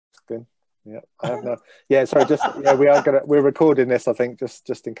Glyn. Yeah, I have no. Yeah, sorry. Just yeah, we're recording this. I think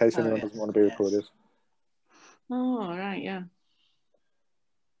just in case anyone doesn't want to be recorded. Oh, all right. Yeah.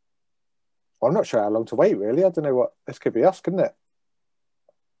 Well, I'm not sure how long to wait. Really, I don't know what this could be. Us, couldn't it?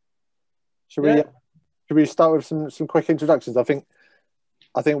 Should we start with some quick introductions? I think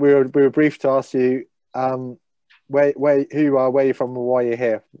we were briefed to ask you who you are, where you're from, and why you're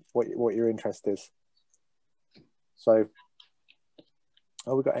here. What your interest is. So,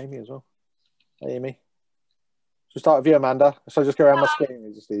 we've got Amy as well. Hey, Amy. So start with you, Amanda. So just go around my screen.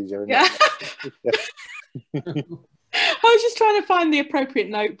 It's just easier. Yeah. Yeah. I was just trying to find the appropriate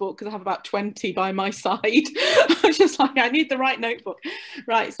notebook because I have about 20 by my side. I'm just like, I need the right notebook.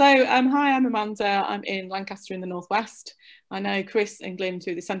 Right. So, hi, I'm Amanda. I'm in Lancaster in the Northwest. I know Chris and Glyn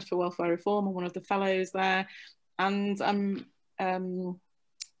through the Centre for Welfare Reform. I'm one of the fellows there. And I'm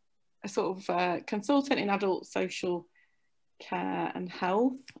a sort of consultant in adult social care and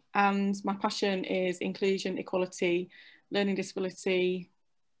health. And my passion is inclusion, equality, learning disability.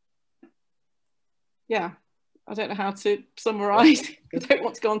 Yeah. I don't know how to summarise. I don't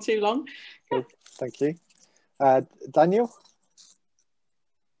want to go on too long. Cool. Thank you. Daniel?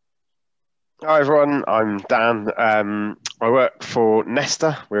 Hi everyone, I'm Dan. I work for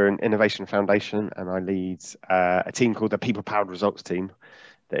Nesta. We're an innovation foundation and I lead a team called the People Powered Results Team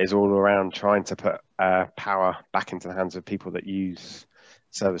that is all around trying to put power back into the hands of people that use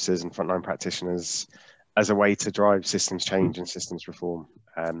services and frontline practitioners as a way to drive systems change and systems reform.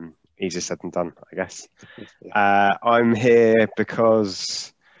 Easier said than done, I guess. I'm here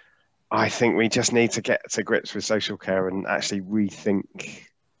because I think we just need to get to grips with social care and actually rethink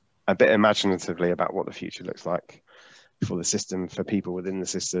a bit imaginatively about what the future looks like for the system, for people within the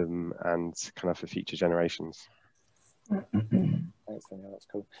system, and kind of for future generations. Thanks, Daniel. That's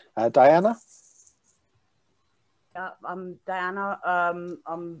cool. Diana? I'm Diana.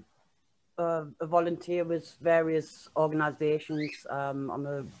 I'm a volunteer with various organisations. I'm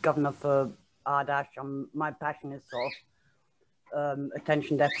a governor for RDASH. My passion is sort of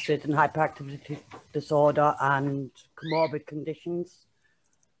attention deficit and hyperactivity disorder and comorbid conditions.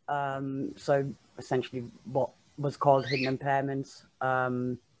 So essentially what was called hidden impairments.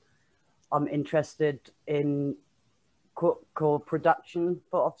 I'm interested in co-production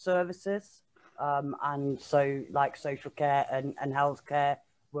of services. And so like social care and healthcare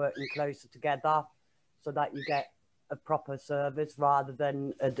working closer together so that you get a proper service rather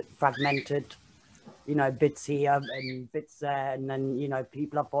than a fragmented, bits here and bits there, and then,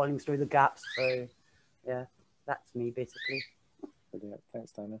 people are falling through the gaps. So yeah, that's me basically. Brilliant.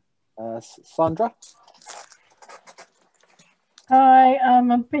 Thanks, Diana. Sandra? Hi,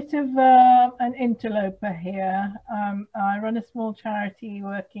 I'm a bit of an interloper here. I run a small charity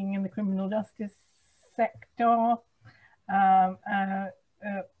working in the criminal justice sector,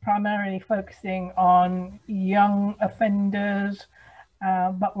 primarily focusing on young offenders,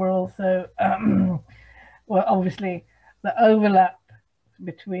 but we're also, well, obviously the overlap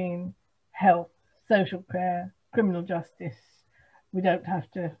between health, social care, criminal justice, we don't have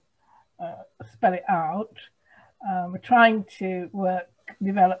to spell it out. We're trying to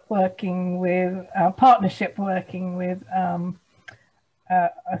working with partnership, working with a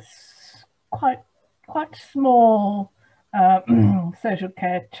quite small social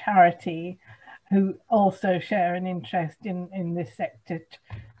care charity who also share an interest in this sector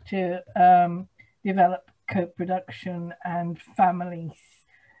to develop co-production and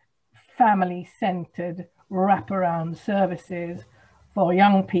family-centered wraparound services for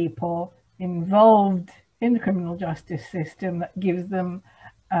young people involved in the criminal justice system that gives them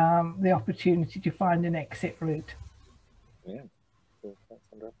the opportunity to find an exit route. Yeah, cool. Thanks,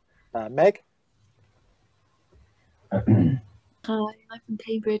 Sandra. Meg? Hi, I'm from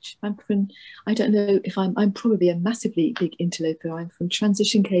Cambridge. I don't know if I'm probably a massively big interloper. I'm from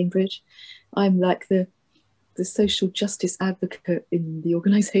Transition Cambridge. I'm like the social justice advocate in the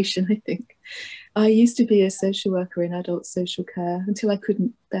organisation, I think. I used to be a social worker in adult social care until I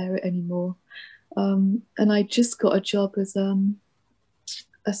couldn't bear it anymore. And I just got a job as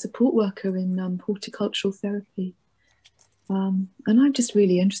a support worker in horticultural therapy. And I'm just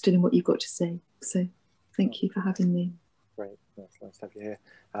really interested in what you've got to say. So thank you for having me. Great, nice to have you here.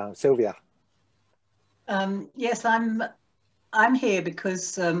 Sylvia? Yes, I'm here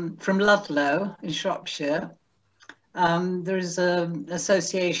because from Ludlow in Shropshire, there is an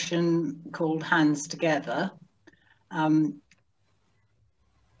association called Hands Together.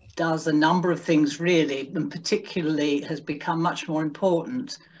 Does a number of things really, and particularly has become much more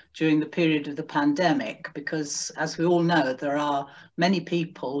important during the period of the pandemic, because as we all know, there are many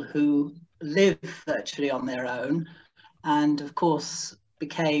people who live virtually on their own. And of course,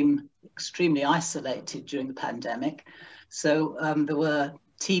 became extremely isolated during the pandemic. So there were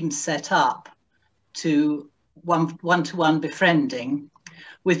teams set up to one-to-one befriending,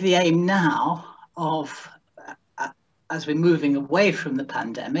 with the aim now of, as we're moving away from the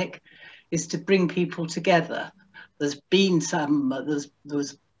pandemic, is to bring people together. There's been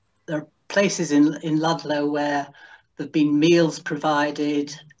there are places in Ludlow where there've been meals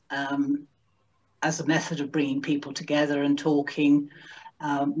provided as a method of bringing people together and talking.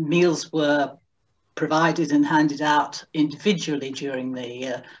 Meals were provided and handed out individually during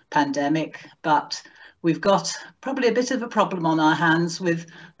the pandemic, but we've got probably a bit of a problem on our hands with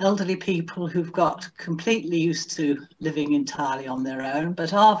elderly people who've got completely used to living entirely on their own,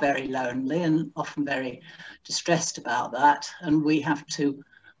 but are very lonely and often very distressed about that. And we have to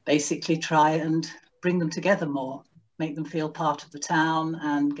basically try and bring them together more, make them feel part of the town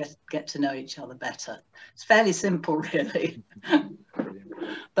and get to know each other better. It's fairly simple, really,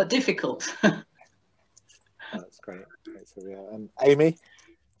 but difficult. That's great. So, yeah. Amy?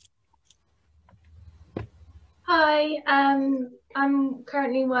 Hi, I'm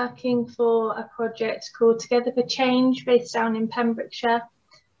currently working for a project called Together for Change based down in Pembrokeshire,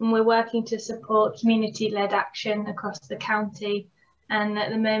 and we're working to support community-led action across the county. And at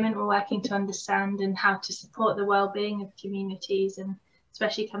the moment we're working to understand and how to support the well-being of communities, and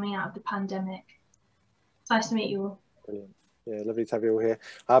especially coming out of the pandemic. It's nice to meet you all. Brilliant. Yeah, lovely to have you all here.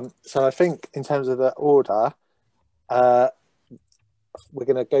 So I think in terms of the order, we're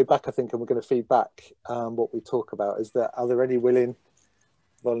going to go back, I think, and we're going to feed back what we talk about. Are there any willing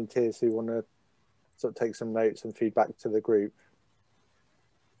volunteers who want to sort of take some notes and feedback to the group?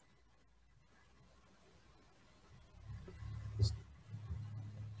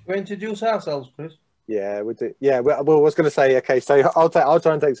 We introduce ourselves, Chris. Yeah, we do. Yeah, well, I was going to say, okay, so I'll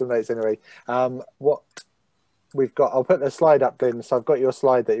try and take some notes anyway. What we've got, I'll put the slide up, Glyn. So I've got your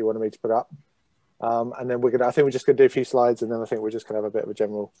slide that you wanted me to put up. And then I think we're just going to do a few slides, and then I think we're just going to have a bit of a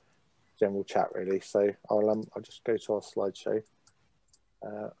general chat, really. So I'll just go to our slideshow.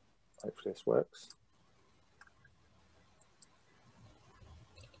 Hopefully this works.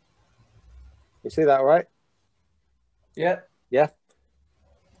 You see that all right? Yeah. Yeah.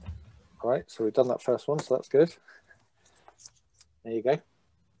 All right, so we've done that first one, so that's good. There you go.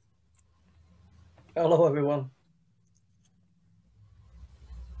 Hello, everyone.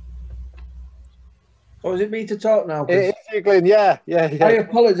 So is it me to talk now? It's you, Glyn. Yeah. I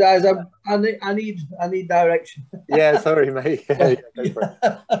apologise. I need direction. Yeah, sorry, mate. Yeah, go for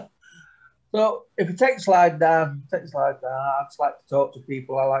it. So if you take slide down, I just like to talk to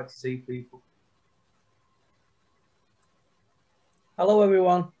people. I like to see people. Hello,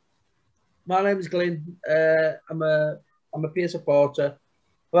 everyone. My name is Glyn. I'm a peer supporter.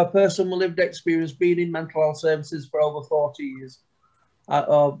 I have a personal lived experience being in mental health services for over 40 years.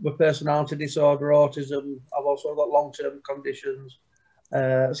 With personality disorder, autism. I've also got long-term conditions,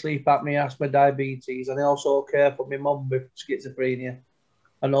 sleep apnea, asthma, diabetes, and I also care for my mum with schizophrenia,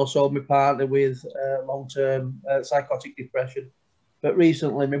 and also my partner with long-term psychotic depression. But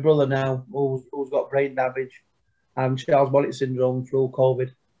recently, my brother now, who's got brain damage and Charles-Bonnet syndrome through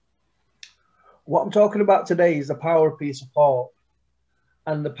COVID. What I'm talking about today is the power of peer support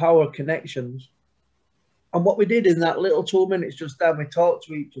and the power of connections. And what we did in that little 2 minutes just then, we talked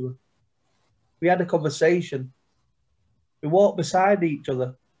to each other. We had a conversation. We walked beside each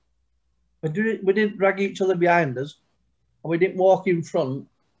other. We didn't drag each other behind us, and we didn't walk in front.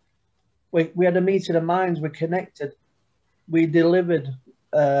 We had a meeting of minds. We connected. We delivered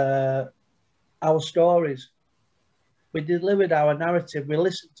our stories. We delivered our narrative. We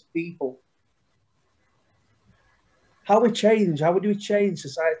listened to people. How do we change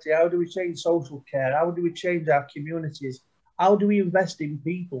society? How do we change social care? How do we change our communities? How do we invest in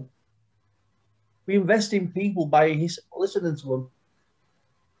people? We invest in people by listening to them,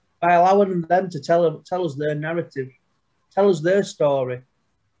 by allowing them to tell us their narrative, tell us their story,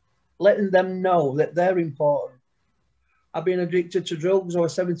 letting them know that they're important. I've been addicted to drugs. I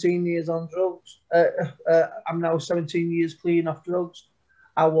was 17 years on drugs. I'm now 17 years clean off drugs.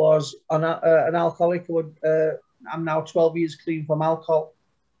 I was an alcoholic. I'm now 12 years clean from alcohol.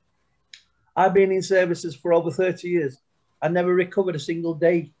 I've been in services for over 30 years. I never recovered a single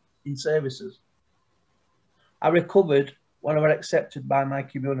day in services. I recovered when I was accepted by my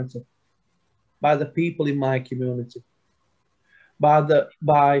community, by the people in my community,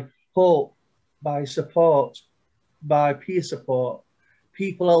 by hope, by support, by peer support,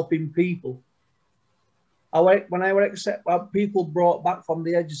 people helping people. When I was accepted, people brought back from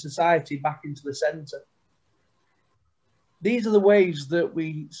the edge of society back into the centre. These are the ways that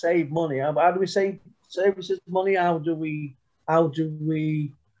we save money. How do we save services money? How do we How do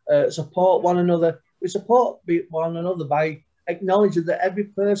we support one another? We support one another by acknowledging that every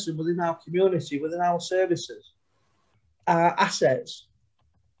person within our community, within our services, are assets.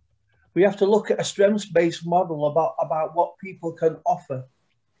 We have to look at a strengths-based model about what people can offer.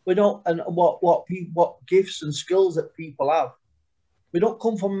 We don't, and what gifts and skills that people have. We don't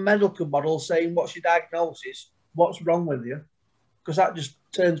come from a medical model saying, what's your diagnosis? What's wrong with you? Because that just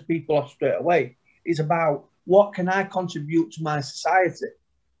turns people off straight away. It's about, what can I contribute to my society?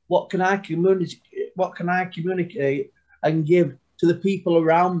 What can I communicate and give to the people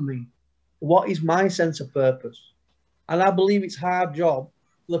around me? What is my sense of purpose? And I believe it's a hard job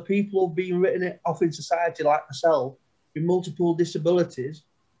for the people who've been written off in society like myself, with multiple disabilities,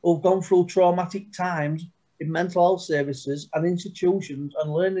 who've gone through traumatic times in mental health services and institutions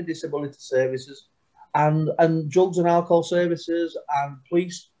and learning disability services and drugs and alcohol services and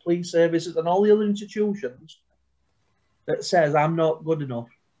police services and all the other institutions, that says I'm not good enough.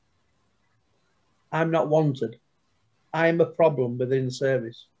 I'm not wanted. I'm a problem within the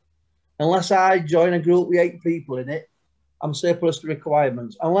service. Unless I join a group with 8 people in it, I'm surplus to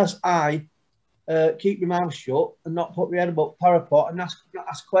requirements. Unless I keep my mouth shut and not put my head above parapet and not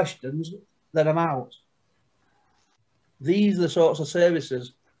ask questions, then I'm out. These are the sorts of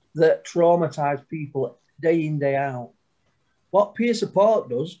services that traumatise people day in, day out. What peer support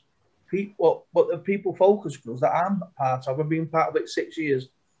does, what the people focus groups that I'm part of, I've been part of it 6 years,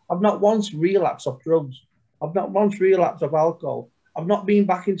 I've not once relapsed of drugs. I've not once relapsed of alcohol. I've not been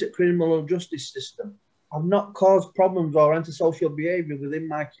back into the criminal justice system. I've not caused problems or antisocial behaviour within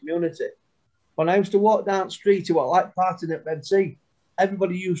my community. When I used to walk down the street to what like partying at Red Sea,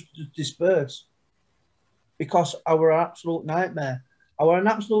 everybody used to disperse because I were an absolute nightmare. I were an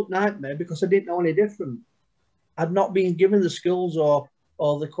absolute nightmare because I didn't know any different. I'd not been given the skills or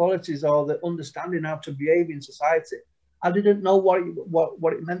the qualities or the understanding how to behave in society. I didn't know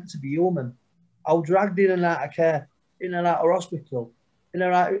what it meant to be human. I was dragged in and out of care, in and out of hospital, in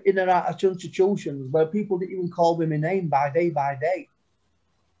and out of institutions where people didn't even call me my name by day.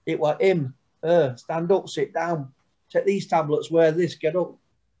 It was him, her, stand up, sit down, take these tablets, wear this, get up.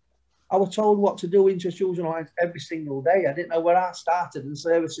 I was told what to do institutionalised every single day. I didn't know where I started and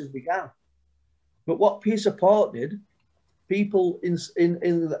services began. But what peer support did, people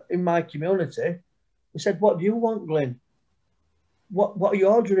in my community, we said, what do you want, Glyn? What are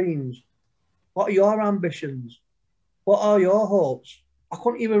your dreams? What are your ambitions? What are your hopes? I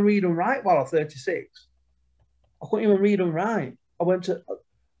couldn't even read and write while I was 36. I couldn't even read and write.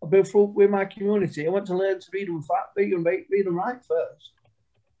 I've been through with my community. I went to learn to read and write first.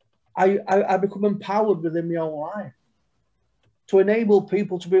 I become empowered within my own life. To enable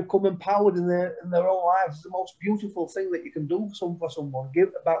people to become empowered in their own lives is the most beautiful thing that you can do for someone,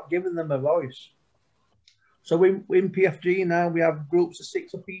 about giving them a voice. So in PFG now, we have groups of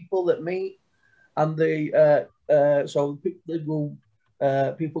 6 people that meet, and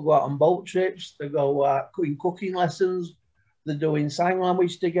people go out on boat trips, they go in cooking lessons, they're doing sign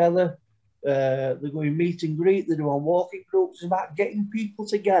language together, they're going meet and greet, they're doing walking groups. It's about getting people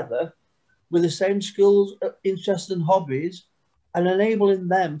together with the same skills, interests and hobbies, and enabling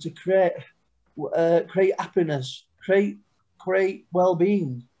them to create happiness, create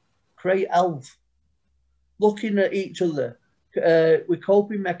well-being, create health. Looking at each other with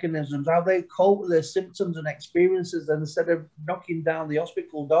coping mechanisms, how they cope with their symptoms and experiences, and instead of knocking down the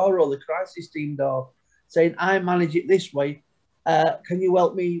hospital door or the crisis team door, saying, I manage it this way, can you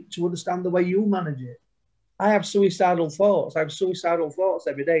help me to understand the way you manage it? I have suicidal thoughts. I have suicidal thoughts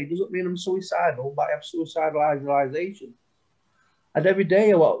every day. It doesn't mean I'm suicidal, but I have suicidal ideation. And every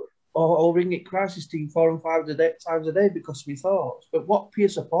day I'll ring it crisis team 4 and 5 times a day because of my thoughts. But what peer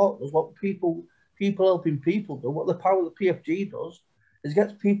support does, what people helping people do, what the power of the PFG does, is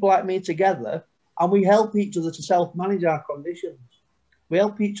gets people like me together, and we help each other to self-manage our conditions. We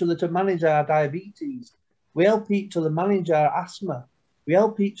help each other to manage our diabetes. We help each other manage our asthma. We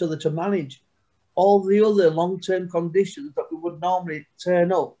help each other to manage all the other long-term conditions that we would normally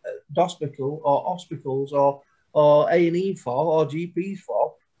turn up at the hospital or hospitals or A&E for or GPs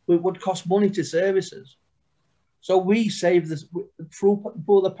for, it would cost money to services. So we save this through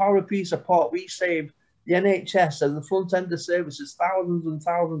the power of peer support. We save the NHS and the front end of services thousands and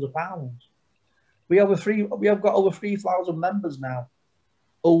thousands of pounds. We have got over 3,000 members now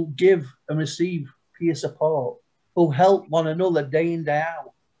who give and receive peer support, who help one another day in, day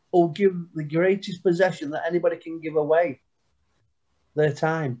out, who give the greatest possession that anybody can give away, their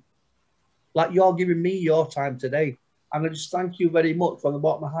time. Like you're giving me your time today. And I just thank you very much from the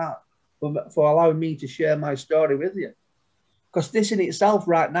bottom of my heart for allowing me to share my story with you. Because this in itself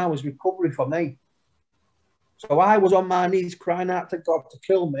right now is recovery for me. So I was on my knees crying out to God to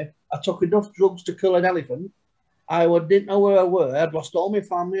kill me. I took enough drugs to kill an elephant. Didn't know where I were. I'd lost all my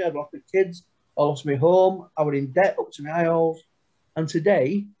family. I'd lost my kids. I lost my home. I was in debt up to my eyeballs. And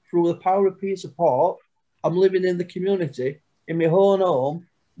today, through the power of peer support, I'm living in the community, in my own home,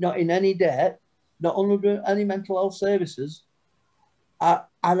 not in any debt, not under any mental health services. And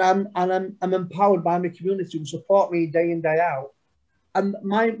I'm empowered by my community who support me day in, day out. And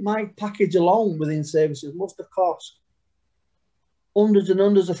my package alone within services must have cost hundreds and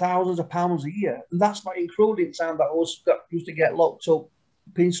hundreds of thousands of pounds a year. And that's not including time that I used to get locked up,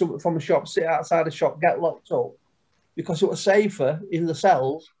 pin something from a shop, sit outside a shop, get locked up, because it was safer in the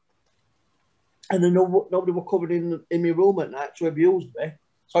cells. And then nobody was covered in my room at night to abuse me.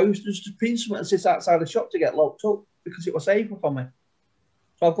 So I used to just pin something and sit outside the shop to get locked up because it was safer for me.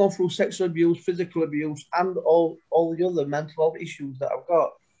 So I've gone through sexual abuse, physical abuse, and all the other mental health issues that I've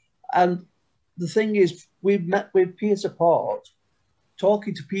got. And the thing is, we've met with peer support,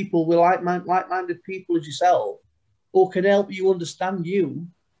 talking to people with like-minded people as yourself, who can help you understand you.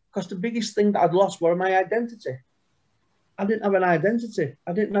 Because the biggest thing that I'd lost was my identity. I didn't have an identity.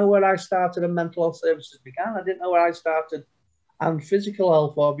 I didn't know where I started and mental health services began. I didn't know where I started and physical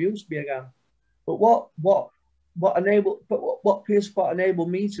health or abuse began. But what peer support enabled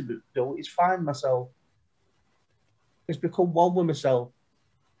me to do is find myself. It's become one with myself.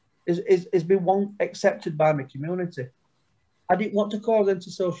 It's been one accepted by my community. I didn't want to cause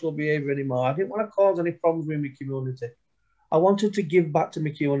antisocial behaviour anymore. I didn't want to cause any problems with my community. I wanted to give back to my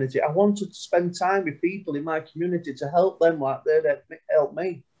community. I wanted to spend time with people in my community to help them like they'd help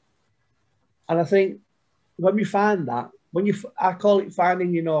me. And I think when we find that, I call it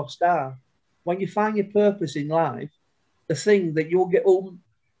finding your North Star. When you find your purpose in life, the thing that you'll get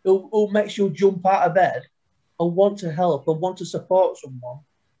who makes you jump out of bed and want to help and want to support someone,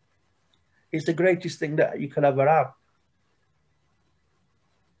 is the greatest thing that you could ever have.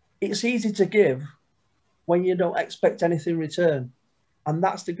 It's easy to give when you don't expect anything in return. And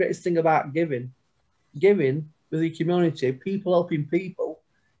that's the greatest thing about giving. Giving with your community, people helping people,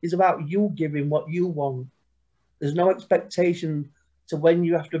 is about you giving what you want. There's no expectation to when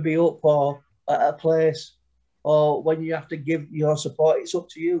you have to be up or at a place or when you have to give your support. It's up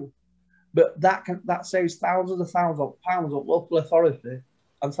to you. But that saves thousands of pounds on local authority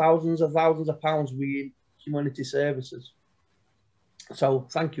and thousands of pounds with community services. So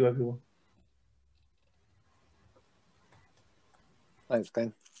thank you, everyone. Thanks,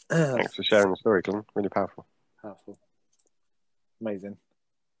 Glyn. Thanks for sharing the story, Glyn. Really powerful. Powerful. Amazing.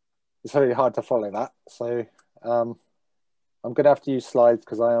 It's very hard to follow that. So I'm going to have to use slides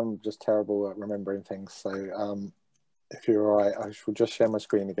because I am just terrible at remembering things. So if you're all right, I shall just share my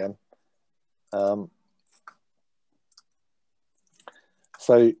screen again.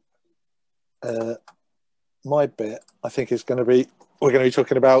 My bit, I think, is going to be, we're going to be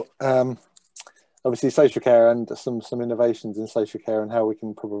talking about obviously social care and some innovations in social care and how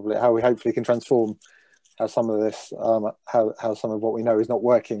we hopefully can transform how some of this, how some of what we know is not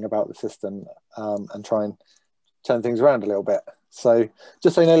working about the system, and try and turn things around a little bit. So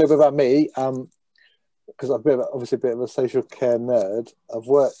just so you know a little bit about me, because I've been obviously a bit of a social care nerd,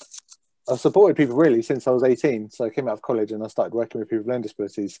 I've supported people really since I was 18. So I came out of college and I started working with people with learning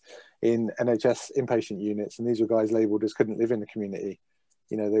disabilities in NHS inpatient units. And these were guys labelled as couldn't live in the community.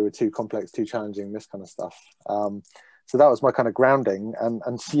 You know, they were too complex, too challenging, this kind of stuff. So that was my kind of grounding. And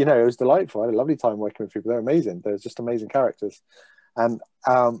you know, it was delightful. I had a lovely time working with people. They're amazing. They're just amazing characters. And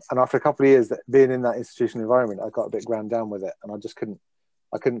after a couple of years being in that institutional environment, I got a bit ground down with it. And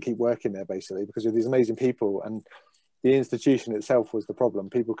I couldn't keep working there basically because of these amazing people. And the institution itself was the problem.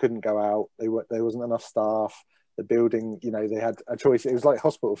 People couldn't go out. There wasn't enough staff. The building, you know, they had a choice. It was like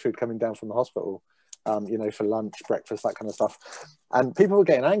hospital food coming down from the hospital, you know, for lunch, breakfast, that kind of stuff. And people were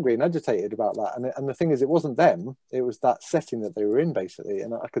getting angry and agitated about that. And the thing is, it wasn't them. It was that setting that they were in, basically.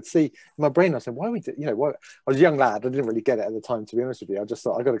 And I could see in my brain, I said, why we, you know, why? I was a young lad. I didn't really get it at the time, to be honest with you. I just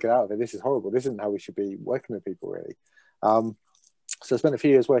thought, I got to get out of it. This is horrible. This isn't how we should be working with people, really. So I spent a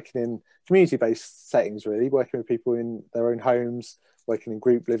few years working in community-based settings, really, working with people in their own homes, working in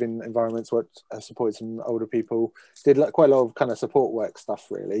group living environments, supported some older people, did quite a lot of kind of support work stuff,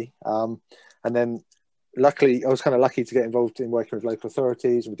 really. And then luckily, I was kind of lucky to get involved in working with local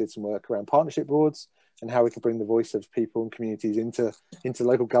authorities. We did some work around partnership boards and how we could bring the voice of people and communities into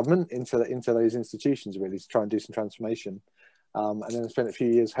local government, into those institutions, really, to try and do some transformation. And then I spent a few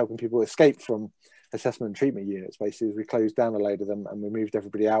years helping people escape from assessment and treatment units. Basically, we closed down a load of them and we moved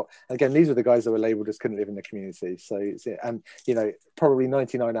everybody out. And again, these were the guys that were labelled as couldn't live in the community. So and you know, probably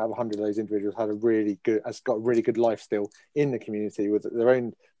 99 out of 100 of those individuals got a really good life still in the community with their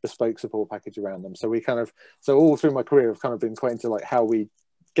own bespoke support package around them. So we kind of, so all through my career, I've kind of been quite into like how we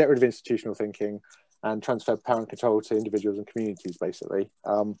get rid of institutional thinking and transfer power and control to individuals and communities, basically.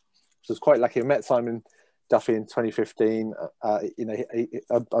 So I was quite lucky. I met Simon Duffy in 2015. You know,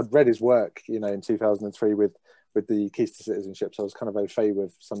 I'd read his work, you know, in 2003 with the Keys to Citizenship. So I was kind of au fait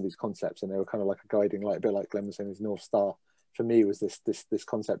with some of these concepts, and they were kind of like a guiding light, a bit like Glyn was saying, his North Star for me was this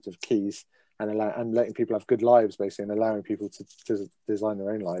concept of keys and letting people have good lives, basically, and allowing people to design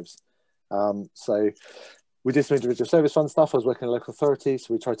their own lives. So we did some individual service fund stuff. I was working in a local authority,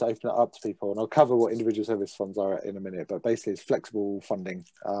 so we tried to open it up to people, and I'll cover what individual service funds are in a minute, but basically it's flexible funding.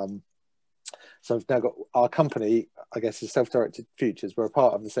 So I've now got our company, I guess, is Self-Directed Futures. We're a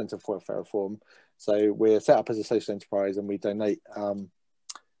part of the Centre for Welfare Reform. So we're set up as a social enterprise, and we donate part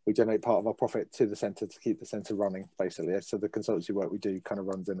of our profit to the centre to keep the centre running, basically. So the consultancy work we do kind of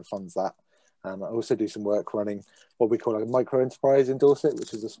runs in and funds that. I also do some work running what we call a micro enterprise in Dorset,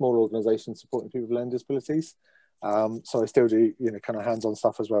 which is a small organisation supporting people with learning disabilities. So I still do, you know, kind of hands-on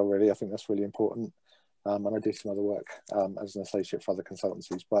stuff as well, really. I think that's really important. And I do some other work as an associate for other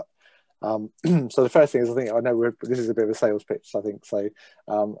consultancies. But so the first thing is, I think, I know this is a bit of a sales pitch, I think. So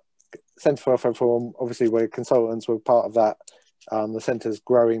Centre for Welfare Reform, obviously we're consultants, we're part of that. The centre's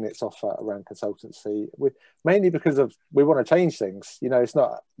growing its offer around consultancy, mainly because we want to change things. You know, it's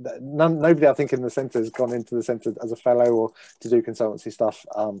not nobody, I think, in the centre has gone into the centre as a fellow or to do consultancy stuff,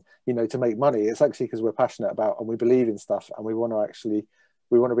 you know, to make money. It's actually because we're passionate about and we believe in stuff, and we want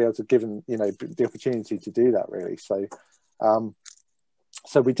to be able to give them, you know, the opportunity to do that, really. So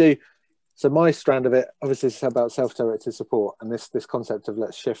so we do. So my strand of it, obviously, is about self-directed support, and this concept of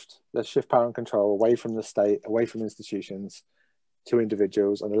let's shift power and control away from the state, away from institutions, to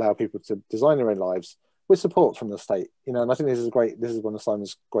individuals, and allow people to design their own lives with support from the state. You know, and I think this is one of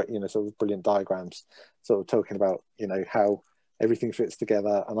Simon's great, you know, sort of brilliant diagrams, sort of talking about, you know, how everything fits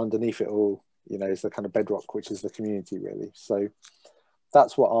together, and underneath it all, you know, is the kind of bedrock, which is the community, really. So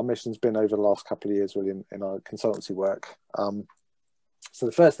that's what our mission's been over the last couple of years, really, in our consultancy work. So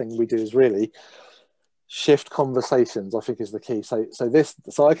the first thing we do is really shift conversations, I think, is the key.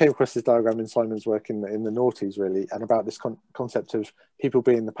 So I came across this diagram in Simon's work in the noughties, really, and about this concept of people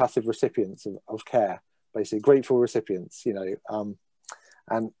being the passive recipients of care, basically grateful recipients, you know,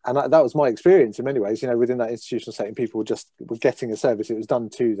 and that was my experience in many ways. You know, within that institutional setting, people were getting a service. It was done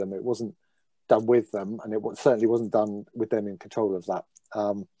to them. It wasn't done with them, and it certainly wasn't done with them in control of that.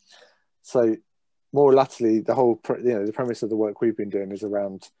 So more latterly, the premise of the work we've been doing is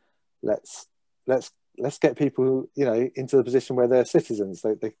around let's get people, you know, into the position where they're citizens.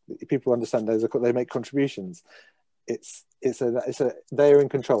 People understand they make contributions. They're in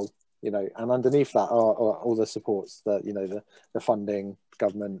control, you know, and underneath that are all the supports, that, you know, the funding,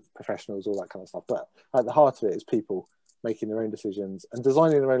 government, professionals, all that kind of stuff. But at the heart of it is people making their own decisions and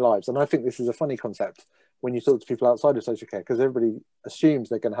designing their own lives. And I think this is a funny concept when you talk to people outside of social care, because everybody assumes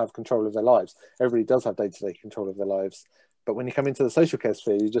they're going to have control of their lives. Everybody does have day-to-day control of their lives. But when you come into the social care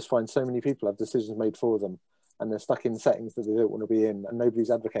sphere, you just find so many people have decisions made for them, and they're stuck in settings that they don't want to be in, and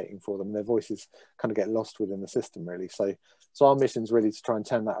nobody's advocating for them. Their voices kind of get lost within the system, really. So our mission is really to try and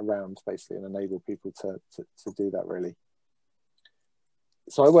turn that around, basically, and enable people to do that, really.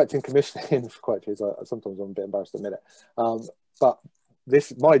 So I worked in commissioning for quite a few years. Sometimes I'm a bit embarrassed to admit it. But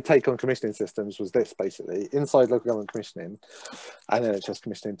my take on commissioning systems was this, basically. Inside local government commissioning and NHS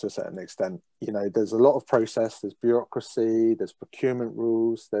commissioning to a certain extent, you know, there's a lot of process, there's bureaucracy, there's procurement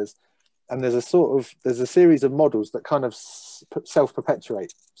rules, there's a series of models that kind of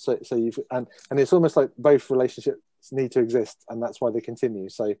self-perpetuate. So and it's almost like both relationships need to exist, and that's why they continue.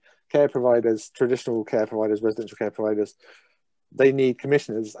 So care providers, traditional care providers, residential care providers, they need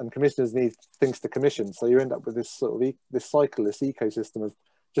commissioners, and commissioners need things to commission. So you end up with this sort of this cycle, this ecosystem of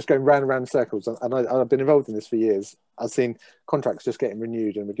just going round and round in circles. And I've been involved in this for years. I've seen contracts just getting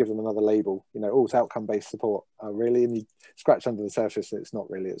renewed, and we give them another label. You know, oh, it's outcome-based support, really. And you scratch under the surface, and it's not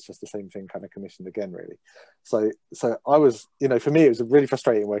really. It's just the same thing, kind of commissioned again, really. So I was, you know, for me, it was really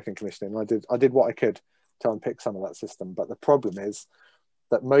frustrating working in commissioning. I did what I could to unpick some of that system, but the problem is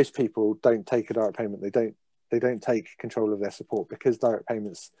that most people don't take a direct payment. They don't take control of their support, because direct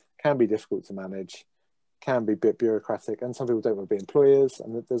payments can be difficult to manage, can be a bit bureaucratic, and some people don't want to be employers,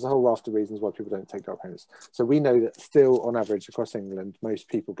 and there's a whole raft of reasons why people don't take direct payments. So we know that still, on average, across England, most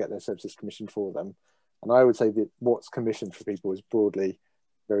people get their services commissioned for them. And I would say that what's commissioned for people is broadly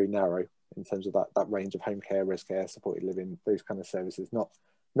very narrow in terms of that range of home care, res care, supported living, those kind of services, not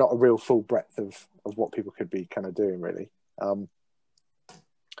not a real full breadth of what people could be kind of doing, really.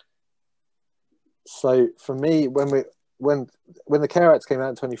 So for me, when the Care Act came out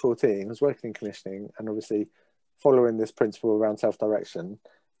in 2014, I was working in commissioning, and obviously following this principle around self-direction,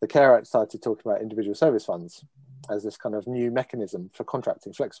 the Care Act started talking about individual service funds as this kind of new mechanism for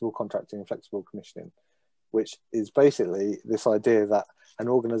contracting, flexible commissioning, which is basically this idea that an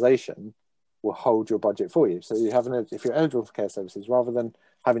organisation will hold your budget for you. So you have if you're eligible for care services, rather than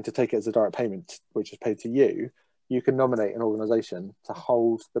having to take it as a direct payment, which is paid to you, you can nominate an organisation to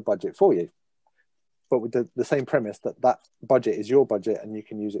hold the budget for you. But with the same premise that budget is your budget, and you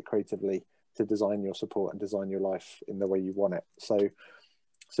can use it creatively to design your support and design your life in the way you want it. So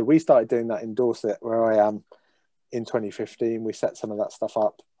we started doing that in Dorset, where I am, in 2015. We set some of that stuff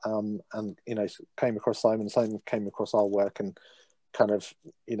up, and came across Simon came across our work, and kind of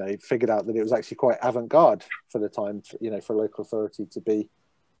figured out that it was actually quite avant-garde for the time, for a local authority to be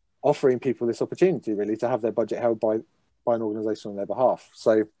offering people this opportunity, really, to have their budget held by an organisation on their behalf.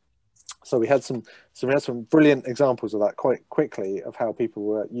 So we had some brilliant examples of that quite quickly, of how people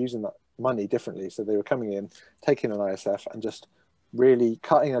were using that money differently. So they were coming in, taking an ISF, and just really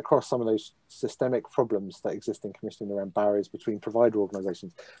cutting across some of those systemic problems that exist in commissioning around barriers between provider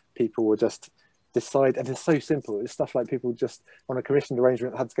organisations. People were just decide, and it's so simple. It's stuff like people just on a commissioned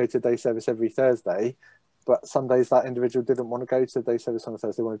arrangement had to go to day service every Thursday, but some days that individual didn't want to go to day service on a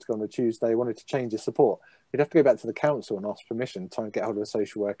Thursday, wanted to go on a Tuesday, wanted to change his support. You'd have to go back to the council and ask permission, try and get hold of a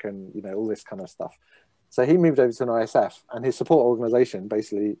social worker, and all this kind of stuff. So he moved over to an ISF, and his support organisation,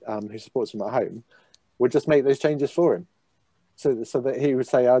 basically, who supports him at home, would just make those changes for him. So that he would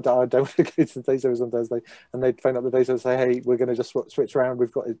say, I don't want to go to the day service on Thursday, and they'd phone up the day service and say, hey, we're going to just switch around.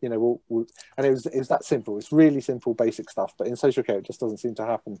 We've got, we'll, and it was that simple. It's really simple, basic stuff. But in social care, it just doesn't seem to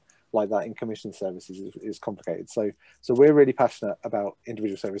happen like that. In commission services, it's complicated. So we're really passionate about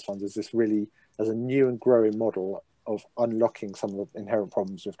individual service funds as a new and growing model of unlocking some of the inherent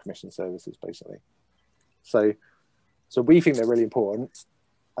problems with commission services, basically. So we think they're really important.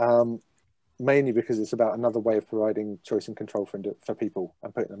 Mainly because it's about another way of providing choice and control for people,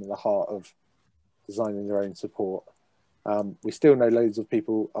 and putting them in the heart of designing their own support. We still know loads of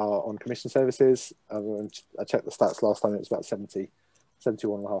people are on commission services. I checked the stats last time, it was about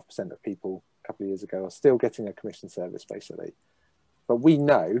 71.5% of people a couple of years ago are still getting a commission service, basically. But we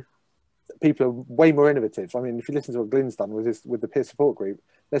know that people are way more innovative. I mean, if you listen to what Glyn's done with the peer support group,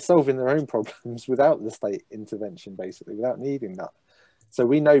 they're solving their own problems without the state intervention, basically, without needing that. So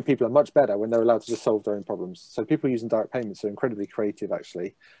we know people are much better when they're allowed to just solve their own problems. So people using direct payments are incredibly creative,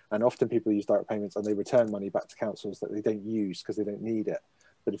 actually. And often people use direct payments and they return money back to councils that they don't use because they don't need it.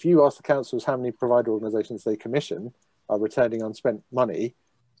 But if you ask the councils how many provider organisations they commission are returning unspent money,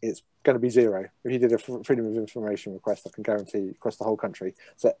 it's going to be zero. If you did a freedom of information request, I can guarantee across the whole country.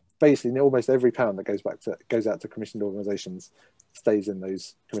 So basically, almost every pound that goes out to commissioned organisations stays in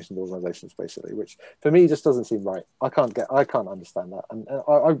those commissioned organisations, basically, which for me just doesn't seem right. I can't understand that.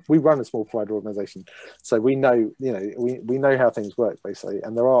 And we run a small provider organisation, so we know, we know how things work, basically,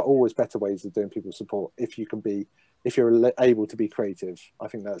 and there are always better ways of doing people's support if you're able to be creative. I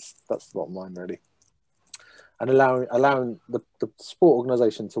think that's the bottom line, really. And allowing the support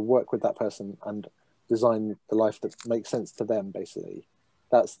organisation to work with that person and design the life that makes sense to them, basically.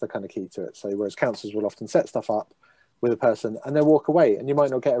 That's the kind of key to it. So whereas councils will often set stuff up with a person and then walk away, and you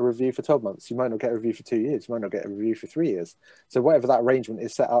might not get a review for 12 months, you might not get a review for 2 years, you might not get a review for 3 years. So whatever that arrangement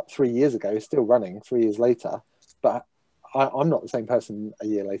is set up 3 years ago is still running 3 years later, but I'm not the same person a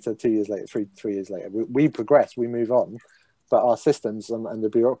year later, 2 years later, three years later. We progress, we move on, but our systems and the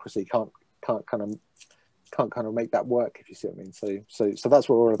bureaucracy can't kind of make that work, if you see what I mean. So that's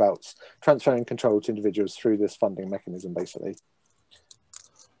what we're all about, transferring control to individuals through this funding mechanism, basically.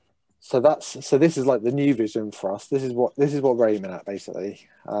 So this is like the new vision for us. This is what we're aiming at, basically.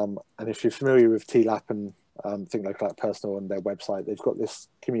 And if you're familiar with TLAP and Think Local Act Personal and their website, they've got this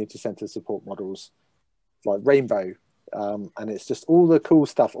community centre support models like Rainbow. And it's just all the cool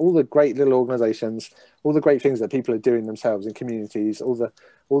stuff, all the great little organisations, all the great things that people are doing themselves in communities, all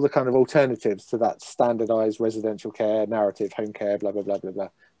the kind of alternatives to that standardised residential care narrative, home care, blah blah blah blah blah,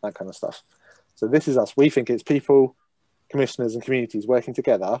 that kind of stuff. So this is us. We think it's people, commissioners and communities working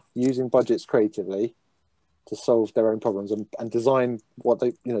together, using budgets creatively to solve their own problems and design what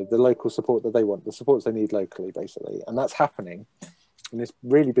they, the local support that they want, the supports they need locally, basically. And that's happening, and it's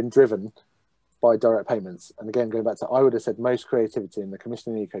really been driven by direct payments. And again, going back to, I would have said most creativity in the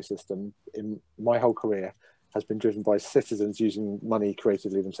commissioning ecosystem in my whole career has been driven by citizens using money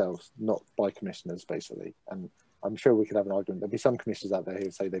creatively themselves, not by commissioners, basically. And I'm sure we could have an argument. There'll be some commissioners out there who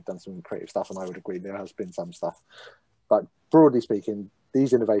would say they've done some creative stuff, and I would agree there has been some stuff. But broadly speaking,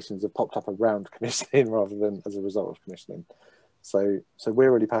 these innovations have popped up around commissioning rather than as a result of commissioning. So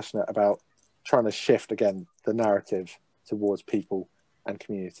we're really passionate about trying to shift, again, the narrative towards people and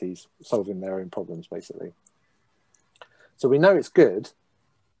communities solving their own problems, basically. So we know it's good,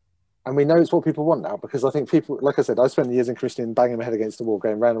 and we know it's what people want now, because I think people, like I said, I spent years in commissioning, banging my head against the wall,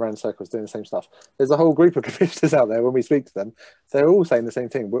 going round and round in circles, doing the same stuff. There's a whole group of commissioners out there, when we speak to them, they're all saying the same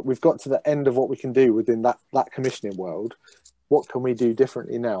thing. We've got to the end of what we can do within that commissioning world. What can we do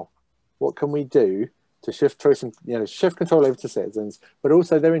differently now? What can we do to shift choice and, you know, shift control over to citizens, but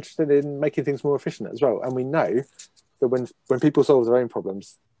also they're interested in making things more efficient as well. And we know that when people solve their own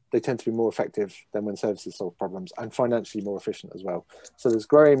problems, they tend to be more effective than when services solve problems, and financially more efficient as well. So there's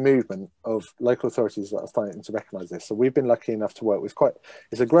growing movement of local authorities that are starting to recognise this. So we've been lucky enough to work with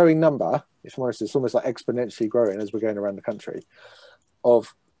it's a growing number, if I'm honest, it's almost like exponentially growing as we're going around the country,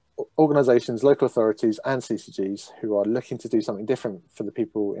 of organisations, local authorities and CCGs who are looking to do something different for the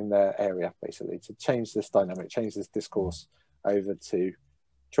people in their area, basically, to change this dynamic, change this discourse over to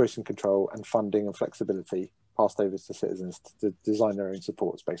choice and control and funding and flexibility passed over to citizens to design their own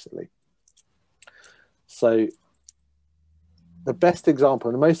supports, basically. So the best example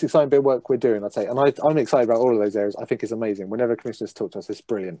and the most exciting bit of work we're doing, I'd say, and I'm excited about all of those areas. I think it's amazing. Whenever commissioners talk to us, it's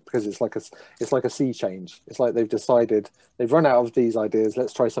brilliant, because it's like a sea change. It's like they've decided they've run out of these ideas.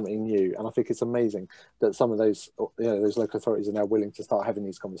 Let's try something new. And I think it's amazing that some of those, you know, those local authorities are now willing to start having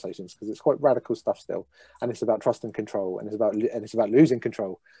these conversations, because it's quite radical stuff still, and it's about trust and control, and it's about losing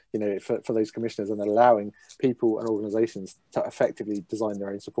control, you know, for those commissioners, and allowing people and organisations to effectively design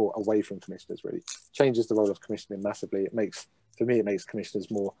their own support away from commissioners. Really changes the role of commissioning massively. For me, it makes commissioners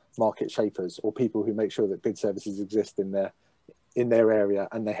more market shapers, or people who make sure that good services exist in their area,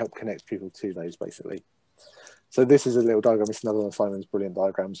 and they help connect people to those, basically. So this is a little diagram. It's another one of Simon's brilliant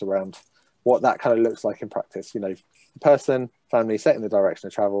diagrams around what that kind of looks like in practice. You know, person, family setting the direction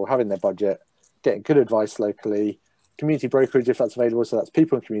of travel, having their budget, getting good advice locally, community brokerage if that's available. So that's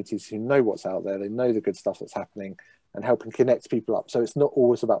people in communities who know what's out there, they know the good stuff that's happening, and helping connect people up. So it's not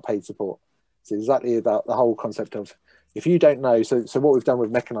always about paid support. It's exactly about the whole concept of, if you don't know, so what we've done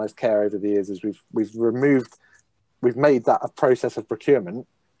with mechanised care over the years is we've made that a process of procurement,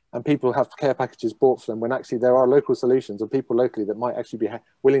 and people have care packages bought for them, when actually there are local solutions and people locally that might actually be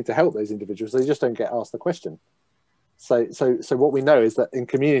willing to help those individuals. They just don't get asked the question. So what we know is that in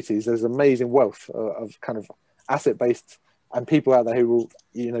communities there's amazing wealth of kind of asset-based, and people out there who will,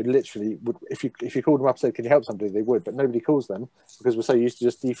 you know, literally would, if you called them up and said, can you help somebody, they would, but nobody calls them, because we're so used to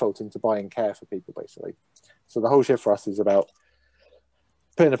just defaulting to buying care for people, basically. So the whole shift for us is about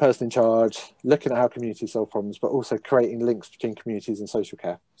putting a person in charge, looking at how communities solve problems, but also creating links between communities and social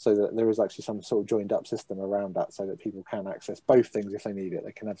care, so that there is actually some sort of joined up system around that, so that people can access both things if they need it.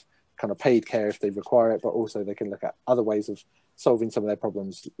 They can have kind of paid care if they require it, but also they can look at other ways of solving some of their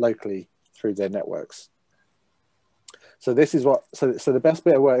problems locally through their networks. So this is what, so the best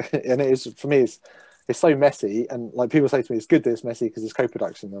bit of work, and it is, for me, it's so messy, and like people say to me, it's good that it's messy because it's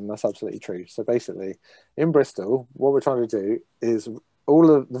co-production, and that's absolutely true. So basically in Bristol, what we're trying to do is,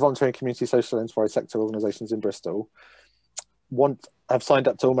 all of the voluntary and community social enterprise sector organisations in Bristol have signed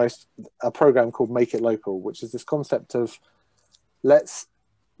up to almost a programme called Make It Local, which is this concept of, let's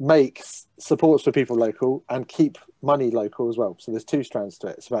make supports for people local and keep money local as well. So there's two strands to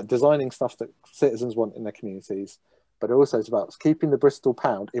it. It's about designing stuff that citizens want in their communities, but also it's about keeping the Bristol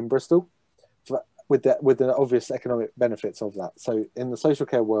pound in Bristol with the obvious economic benefits of that. So in the social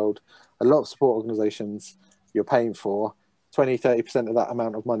care world, a lot of support organisations you're paying for, 20-30% of that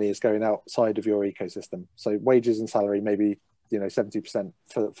amount of money is going outside of your ecosystem. So wages and salary, maybe, you know, 70%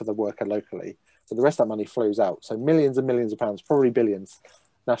 for the worker locally, but the rest of that money flows out. So millions and millions of pounds, probably billions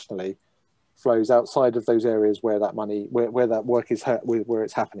nationally, flows outside of those areas where that money, where that work is, where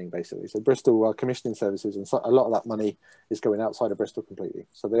it's happening, basically. So Bristol are commissioning services, and so a lot of that money is going outside of Bristol completely.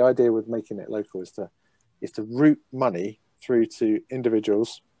 So the idea with making it local is to route money through to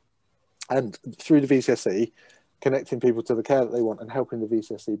individuals and through the VCSE, connecting people to the care that they want, and helping the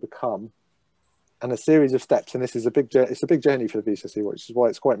VCSE become, and a series of steps. And this is a big journey for the VCSE, which is why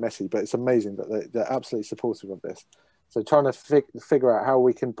it's quite messy, but it's amazing that they're absolutely supportive of this. So trying to figure out how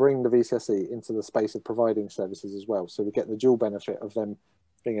we can bring the VCSE into the space of providing services as well. So we get the dual benefit of them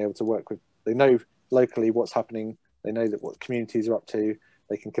being able to work with, they know locally what's happening, they know that what communities are up to,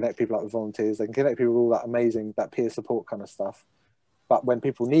 they can connect people up with volunteers, they can connect people with all that amazing, that peer support kind of stuff. But when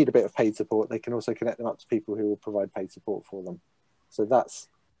people need a bit of paid support, they can also connect them up to people who will provide paid support for them. So that's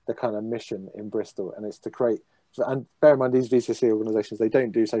the kind of mission in Bristol, and it's to create, and bear in mind, these VCSE organisations, they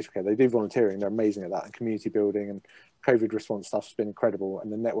don't do social care, they do volunteering, they're amazing at that, and community building and COVID response stuff's been incredible,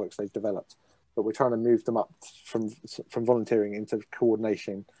 and the networks they've developed. but we're trying to move them up from volunteering into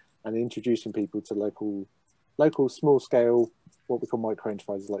coordination and introducing people to local small scale, what we call micro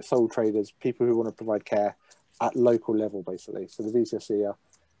enterprises, like sole traders, people who want to provide care at local level, basically. So the VCSE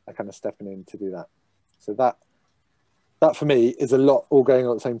are kind of stepping in to do that. So that for me is a lot all going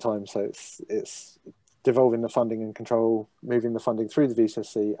on at the same time. So it's devolving the funding and control, moving the funding through the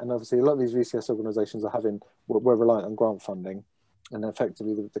VCSE, and obviously a lot of these VCS organisations we're reliant on grant funding, and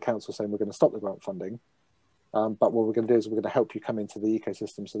effectively the council saying we're going to stop the grant funding, but what we're going to do is we're going to help you come into the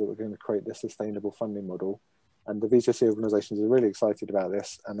ecosystem so that we're going to create this sustainable funding model. And the VCSE organisations are really excited about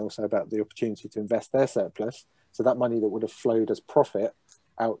this, and also about the opportunity to invest their surplus, so that money that would have flowed as profit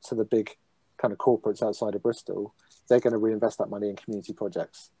out to the big kind of corporates outside of Bristol, they're going to reinvest that money in community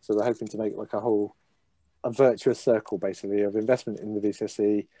projects. So they're hoping to make like a virtuous circle, basically, of investment in the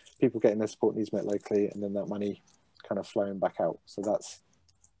VCSE, people getting their support needs met locally, and then that money kind of flowing back out. So that's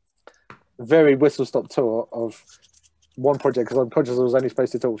a very whistle-stop tour of one project, because I'm conscious I was only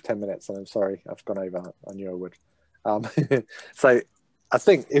supposed to talk for 10 minutes, and I'm sorry, I've gone over. I knew I would. So I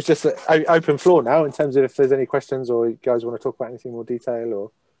think it's just an open floor now in terms of if there's any questions, or you guys want to talk about anything more detail,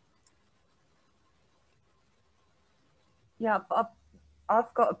 or... Yeah,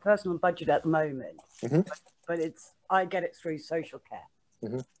 I've got a personal budget at the moment, mm-hmm. but I get it through social care.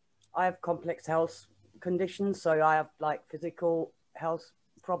 Mm-hmm. I have complex health conditions, so I have like physical health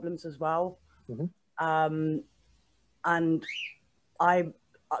problems as well. Mm-hmm. And I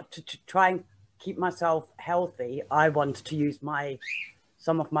to try and keep myself healthy, I wanted to use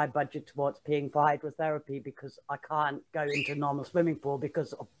some of my budget towards paying for hydrotherapy, because I can't go into a normal swimming pool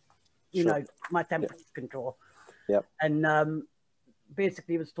because of my temperature control. Yep. And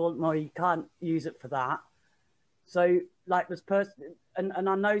basically was told, no, you can't use it for that. So like this person, and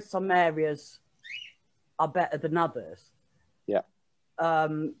I know some areas are better than others. Yeah.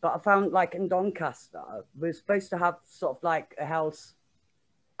 But I found like in Doncaster, we're supposed to have sort of like a health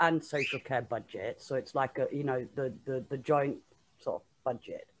and social care budget. So it's like the joint sort of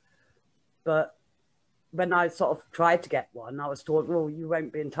budget. But when I sort of tried to get one, I was told, well, you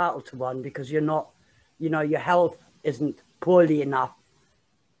won't be entitled to one because you're not, your health isn't poorly enough.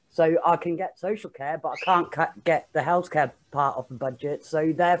 So I can get social care, but I can't get the healthcare part of the budget.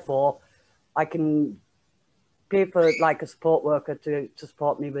 So therefore, I can pay for like a support worker to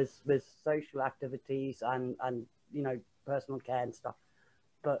support me with social activities and personal care and stuff.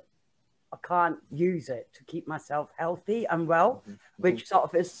 But I can't use it to keep myself healthy and well, mm-hmm. which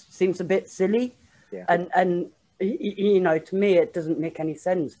sort of seems a bit silly. Yeah. And to me, it doesn't make any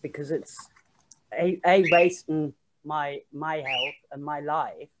sense, because it's a wasting my health and my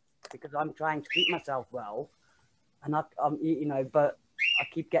life, because I'm trying to keep myself well, and but I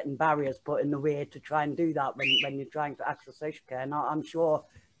keep getting barriers put in the way to try and do that when you're trying to access social care. And I'm sure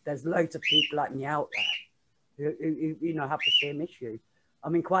there's loads of people like me out there who have the same issue. I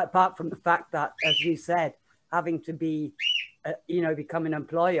mean, quite apart from the fact that, as you said, having to be, become an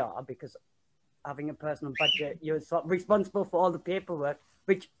employer, because having a personal budget, you're sort of responsible for all the paperwork,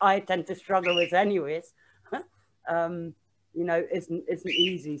 which I tend to struggle with anyways. Isn't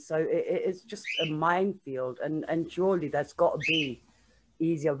easy. So it's just a minefield, and surely there's got to be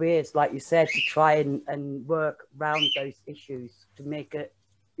easier ways, like you said, to try and work around those issues to make it,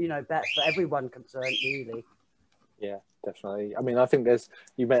 better for everyone concerned, really. Yeah, definitely. I mean, I think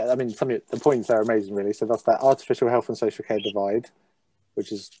some of the points are amazing, really. So that's that artificial health and social care divide,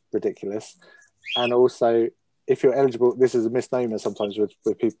 which is ridiculous. And also, if you're eligible, this is a misnomer sometimes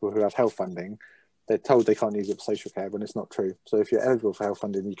with people who have health funding. They're told they can't use it for social care when it's not true. So if you're eligible for health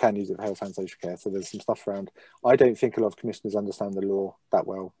funding, you can use it for health and social care. So there's some stuff around. I don't think a lot of commissioners understand the law that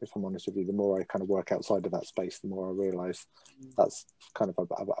well, if I'm honest with you. The more I kind of work outside of that space, the more I realise that's kind of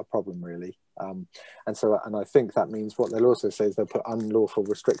a problem, really. And I think that means what they'll also say is they'll put unlawful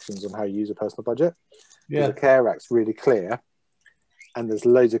restrictions on how you use a personal budget. Yeah. The Care Act's really clear, and there's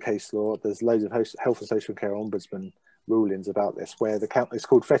loads of case law. There's loads of health and social care ombudsman rulings about this, where it's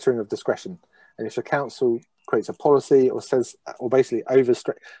called fettering of discretion. And if the council creates a policy or says, or basically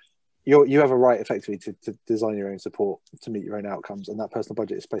overstretch, you have a right effectively to design your own support to meet your own outcomes, and that personal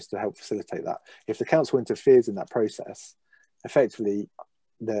budget is supposed to help facilitate that. If the council interferes in that process, effectively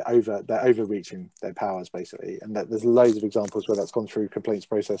they're overreaching their powers, basically. And there's loads of examples where that's gone through complaints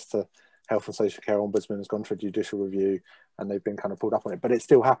process to health and social care ombudsman, has gone for a judicial review, and they've been kind of pulled up on it. But it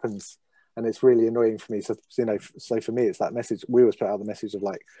still happens, and it's really annoying for me. So for me, it's that message. We always put out the message of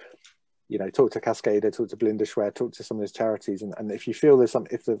like, talk to Cascader, talk to Belinda Schwer, talk to some of those charities, and if you feel if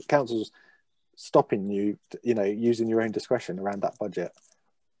the council's stopping you, using your own discretion around that budget,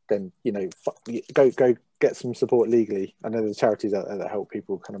 then go get some support legally. I know there's charities out there that help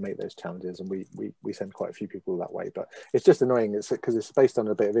people kind of make those challenges, and we send quite a few people that way. But it's just annoying. It's because it's based on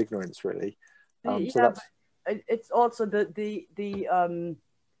a bit of ignorance, really. So it's also the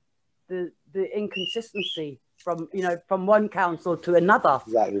inconsistency from one council to another.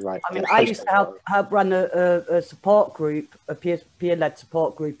 Exactly right. I mean, I used to help run a support group, a peer-led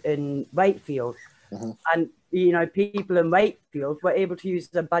support group in Wakefield, and people in Wakefield were able to use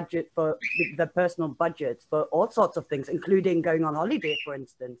their budget for their personal budgets for all sorts of things, including going on holiday, for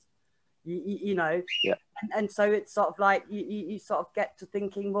instance. Yeah. And so it's sort of like you sort of get to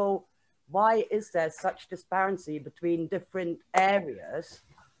thinking, well, why is there such disparity between different areas?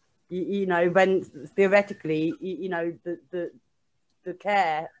 When theoretically, the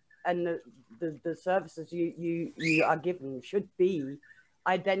care and the services you are given should be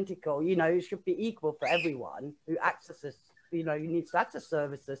identical. It should be equal for everyone who accesses, who needs to access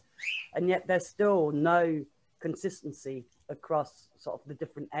services, and yet there's still no consistency across sort of the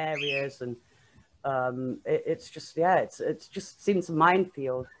different areas, and it's just seems a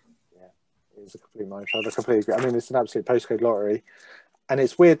minefield. Yeah, it's a complete minefield. I completely agree. I mean, it's an absolute postcode lottery. And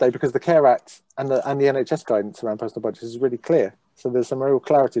it's weird though, because the Care Act and the NHS guidance around personal budgets is really clear. So there's some real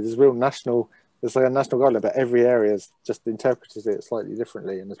clarity. There's like a national guideline, but every area has just interpreted it slightly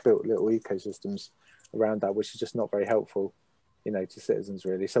differently, and has built little ecosystems around that, which is just not very helpful, to citizens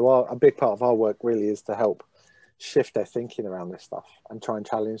really. So a big part of our work really is to help shift their thinking around this stuff and try and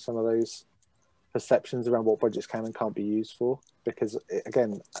challenge some of those perceptions around what budgets can and can't be used for. Because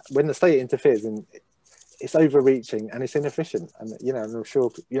again, when the state interferes, it's overreaching and it's inefficient, and I'm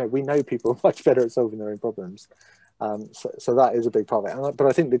sure we know people are much better at solving their own problems, so that is a big part of it. But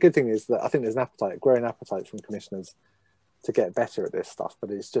I think the good thing is that I think there's a growing appetite from commissioners to get better at this stuff,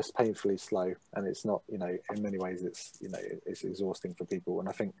 but it's just painfully slow, and it's not, in many ways it's it's exhausting for people. And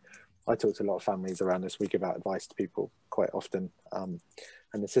I think I talk to a lot of families around this. We give out advice to people quite often, and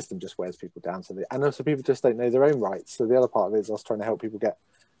the system just wears people down. And also people just don't know their own rights. So the other part of it is us trying to help people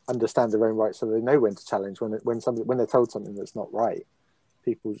understand their own rights, so they know when to challenge when they're told something that's not right.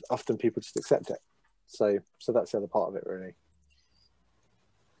 People just accept it. So that's the other part of it, really.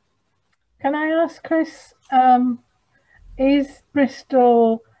 Can I ask Chris, is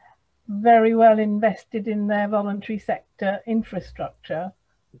Bristol very well invested in their voluntary sector infrastructure?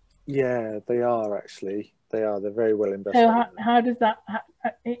 Yeah, they are actually. They're very well invested. So how does that?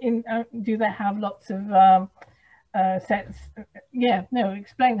 Do they have lots of sets?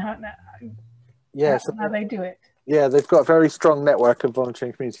 Explain how they do it. Yeah, they've got a very strong network of voluntary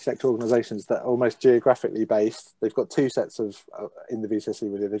and community sector organisations that are almost geographically based. They've got two sets of in the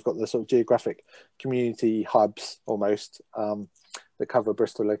VCSE really. They've got the sort of geographic community hubs almost that cover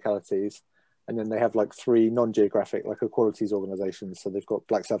Bristol localities, and then they have like three non-geographic, like equalities organisations. So they've got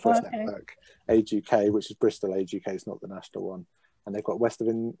Black South West Network, Age UK, which is Bristol Age UK, it's not the national one, and they've got West of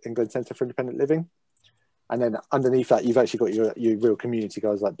England Centre for Independent Living. And then underneath that, you've actually got your real community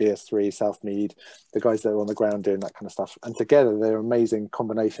guys like BS3, Southmead, the guys that are on the ground doing that kind of stuff. And together, they're an amazing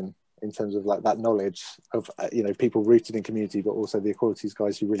combination in terms of like that knowledge of, people rooted in community, but also the equalities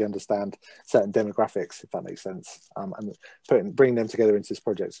guys who really understand certain demographics, if that makes sense. And bringing them together into this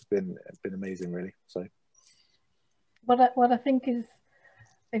project has been amazing, really. So, what I think is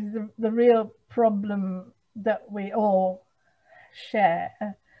the real problem that we all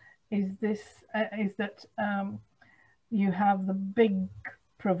share is that you have the big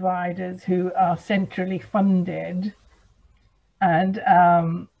providers who are centrally funded and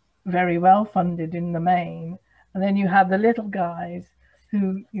very well funded in the main, and then you have the little guys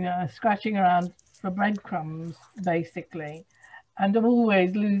who are scratching around for breadcrumbs basically, and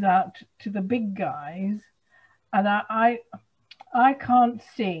always lose out to the big guys. And I can't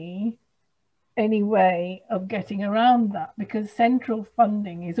see any way of getting around that, because central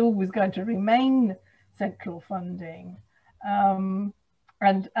funding is always going to remain central funding, and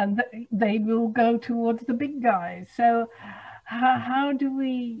they will go towards the big guys. So how do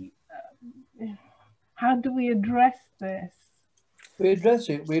we address this? We address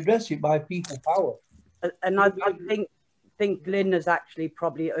it by people power. And I think Glyn is actually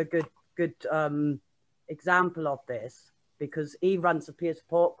probably a good example of this, because he runs a peer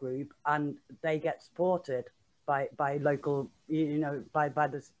support group and they get supported by local, by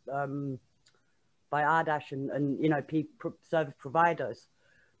Ardash and service providers.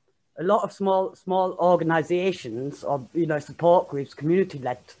 A lot of small organisations or support groups,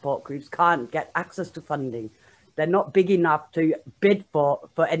 community-led support groups, can't get access to funding. They're not big enough to bid for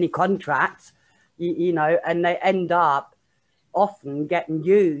any contracts, and they end up often getting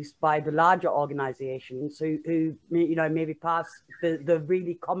used by the larger organizations who you know, maybe pass the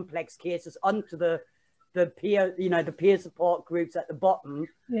really complex cases onto the peer, you know, the peer support groups at the bottom,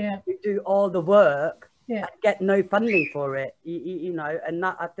 who do all the work and get no funding for it, you know. And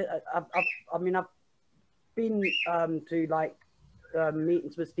that I mean, I've been to like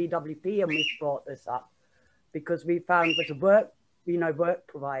meetings with DWP, and we've brought this up because we found with the work, you know, work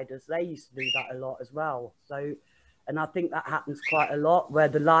providers, they used to do that a lot as well. So, and I think that happens quite a lot where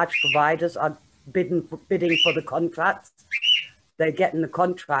the large providers are bidding for the contracts. They're getting the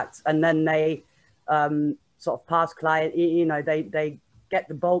contracts, and then they sort of pass client, you know, they get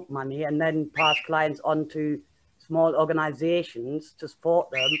the bulk money and then pass clients on to small organizations to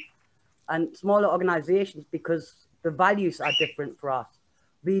support them. And smaller organizations, because the values are different for us.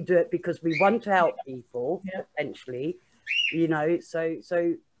 We do it because we want to help people, essentially, you know,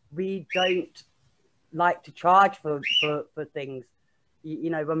 so we don't like to charge for things, you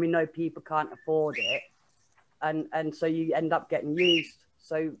know, when we know people can't afford it. And so you end up getting used.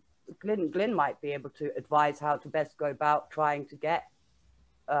 So Glyn might be able to advise how to best go about trying to get,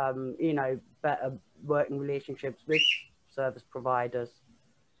 you know, better working relationships with service providers.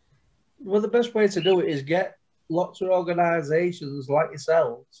 Well, the best way to do it is get lots of organisations like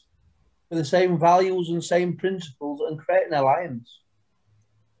yourselves with the same values and same principles and create an alliance.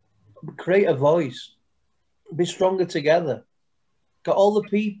 Create a voice. Be stronger together. Got all the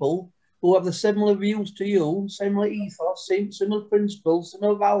people who have the similar views to you, similar ethos, similar principles,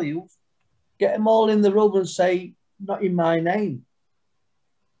 similar values. Get them all in the room and say, not in my name.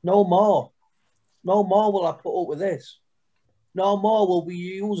 No more. No more will I put up with this. No more will we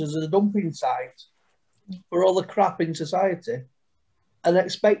use as a dumping site for all the crap in society and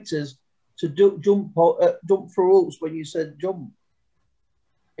expect us to jump through hoops when you said jump.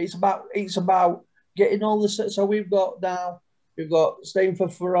 It's about getting all the, so we've got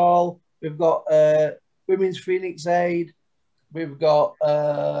Stainford for All, we've got Women's Phoenix Aid, we've got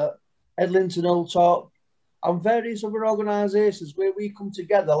Edlington Hilltop, and various other organisations where we come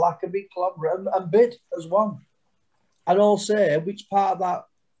together like a big collaborative and bid as one, and all say which part of that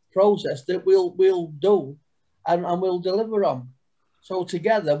process that we'll do and we'll deliver on. So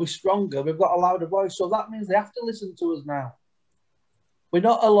together we're stronger, we've got a louder voice. So that means they have to listen to us now. We're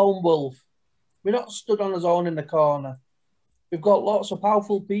not a lone wolf. We're not stood on our own in the corner. We've got lots of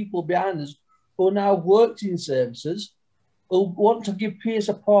powerful people behind us who are now worked in services, who want to give peer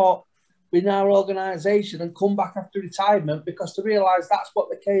support in our organisation and come back after retirement because they realise that's what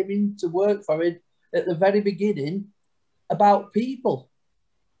they came in to work for it at the very beginning, about people,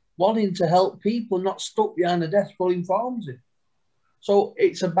 wanting to help people, not stuck behind a desk pulling forms in. So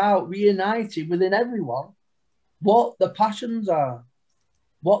it's about reuniting within everyone what the passions are,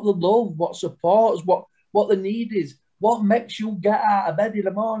 what the love, what supports, what the need is, what makes you get out of bed in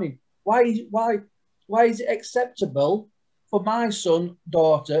the morning. Why is it acceptable for my son,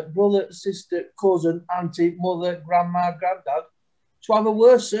 daughter, brother, sister, cousin, auntie, mother, grandma, granddad to have a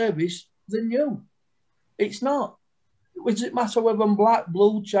worse service than you? It's not. Does it matter whether I'm black,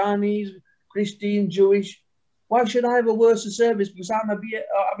 blue, Chinese, Christian, Jewish? Why should I have a worse service because I'm a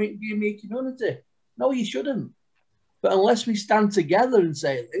BME community? No, you shouldn't. But unless we stand together and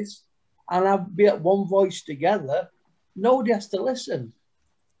say this, and be at one voice together, nobody has to listen.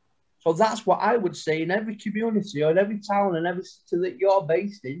 So that's what I would say in every community or in every town and every city that you're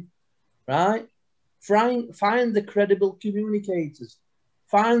based in, right? Find the credible communicators.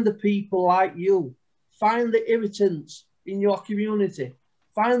 Find the people like you. Find the irritants in your community.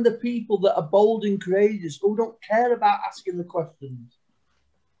 Find the people that are bold and courageous who don't care about asking the questions,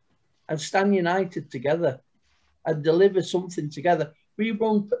 and stand united together and deliver something together. We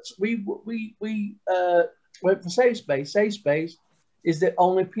went for Safe Space. Safe Space is the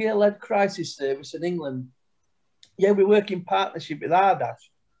only peer-led crisis service in England. Yeah, we work in partnership with Ardash,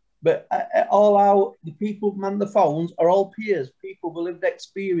 but the people who man the phones are all peers, people with lived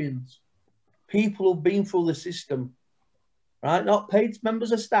experience, people who've been through the system, right? Not paid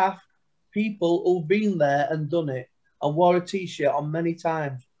members of staff, people who've been there and done it and wore a t-shirt on many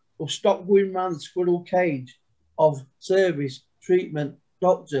times, who've stopped going around the squirrel cage of service, treatment,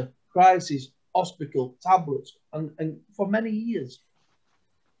 doctor, crisis, hospital, tablets, and for many years.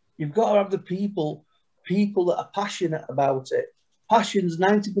 You've got to have the people that are passionate about it. Passion's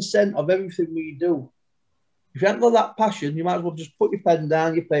 90% of everything we do. If you haven't got that passion, you might as well just put your pen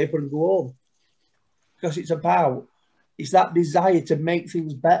down, your paper, and go home. Because it's that desire to make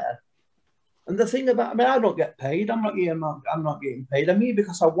things better. And the thing about, I don't get paid. I'm not getting paid. I'm here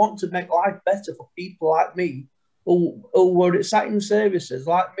because I want to make life better for people like me who were sat in services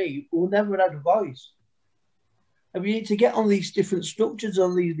like me who never had a voice. And we need to get on these different structures,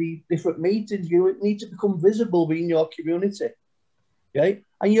 on these different meetings. You need to become visible in your community. Okay?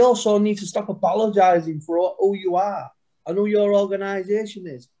 And you also need to stop apologising for who you are and who your organisation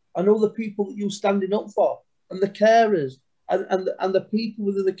is and all the people that you're standing up for and the carers and the people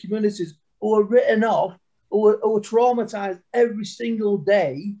within the communities who are written off, who are traumatised every single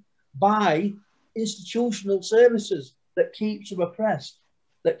day by institutional services that keeps them oppressed,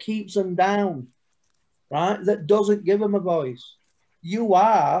 that keeps them down, right? That doesn't give them a voice. You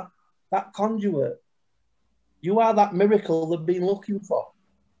are that conduit. You are that miracle they've been looking for.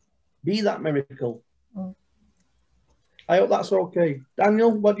 Be that miracle. I hope that's okay.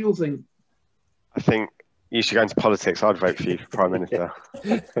 Daniel, what do you think? I think you should go into politics. I'd vote for you for Prime Minister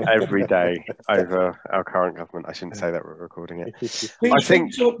every day over our current government. I shouldn't say that, we're recording it. I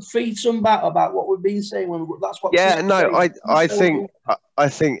think feed some back about what we've been saying. That's what. Yeah, no, I think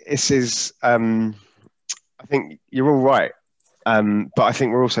this is. I think you're all right, but I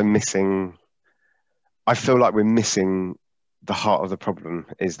think we're also missing. I feel like we're missing the heart of the problem.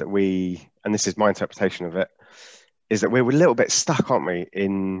 Is that we, and this is my interpretation of it, is that we're a little bit stuck, aren't we,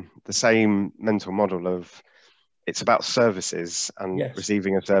 in the same mental model of it's about services and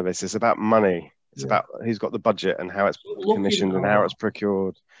receiving a service. It's about money. It's about who's got the budget and how it's commissioned and how it's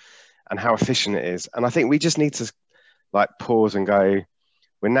procured and how efficient it is. And I think we just need to like pause and go,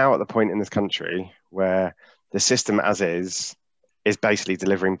 we're now at the point in this country where the system as is basically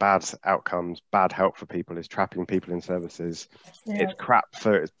delivering bad outcomes, bad help for people, is trapping people in services. It's crap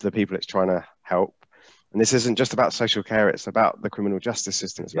for the people it's trying to help. And this isn't just about social care, it's about the criminal justice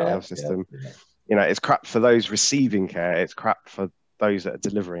system, it's about the health system. You know, it's crap for those receiving care, it's crap for those that are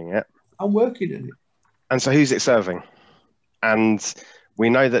delivering it. I'm working in it. And so who's it serving? And we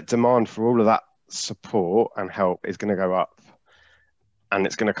know that demand for all of that support and help is going to go up and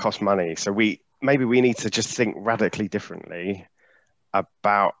it's going to cost money. So maybe we need to just think radically differently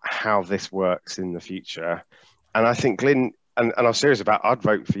about how this works in the future. And I think Glyn, and I'm serious about, I'd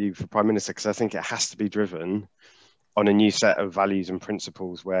vote for you for Prime Minister because I think it has to be driven on a new set of values and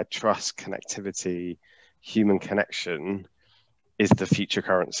principles where trust, connectivity, human connection is the future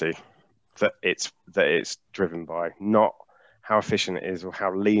currency that it's driven by, not how efficient it is or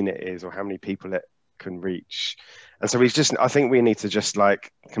how lean it is or how many people it can reach. And so I think we need to just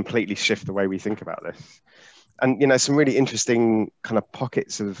like completely shift the way we think about this. And, you know, some really interesting kind of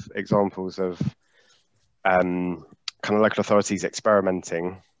pockets of examples of kind of local authorities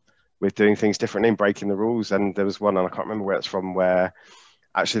experimenting with doing things differently and breaking the rules. And there was one, and I can't remember where it's from, where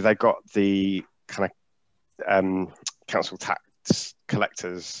actually they got the kind of council tax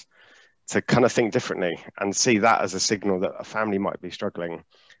collectors to kind of think differently and see that as a signal that a family might be struggling.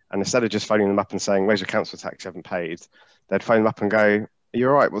 And instead of just phoning them up and saying, where's your council tax you haven't paid? They'd phone them up and go, are you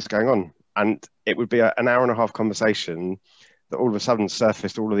all right? What's going on? And it would be an hour and a half conversation that all of a sudden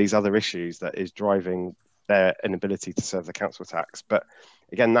surfaced all of these other issues that is driving their inability to serve the council tax. But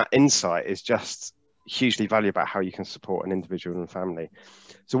again, that insight is just hugely valuable about how you can support an individual and family.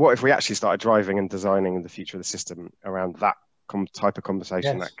 So what if we actually started driving and designing the future of the system around that type of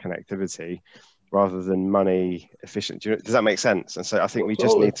conversation, that connectivity, rather than money efficient? Does that make sense? And so I think we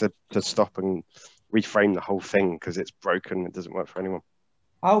just need to stop and reframe the whole thing because it's broken. It doesn't work for anyone.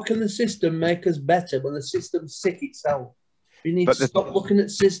 How can the system make us better when the system's sick itself? We need to stop looking at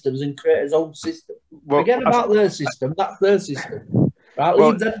systems and create its own system. Forget about their system. That's their system. Right?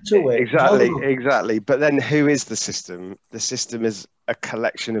 Leave them to it. Exactly. But then who is the system? The system is a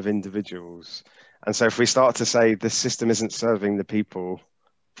collection of individuals. And so if we start to say the system isn't serving the people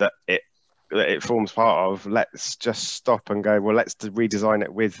that it forms part of, let's just stop and go, well, let's redesign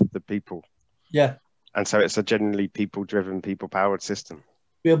it with the people. Yeah. And so it's a genuinely people-driven, people-powered system.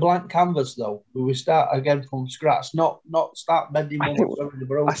 Be a blank canvas, though. We start again from scratch, not start bending what's already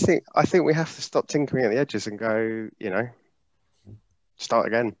broken. I think we have to stop tinkering at the edges and go, you know, start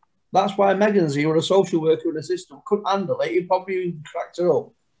again. That's why Megan's here, a social worker in the system, couldn't handle it. He probably cracked her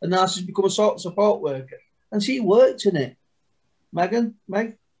up. And now she's become a sort of support worker. And she worked in it.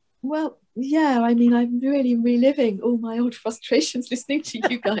 Meg? Well, yeah, I mean, I'm really reliving all my old frustrations listening to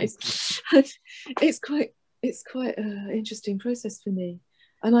you guys. It's quite an interesting process for me.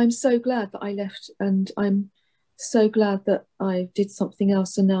 And I'm so glad that I left, and I'm so glad that I did something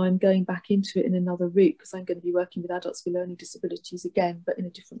else, and now I'm going back into it in another route because I'm going to be working with adults with learning disabilities again, but in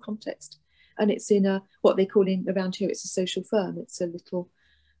a different context. And it's in what they call around here, it's a social firm. It's a little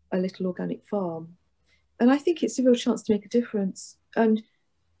organic farm. And I think it's a real chance to make a difference. And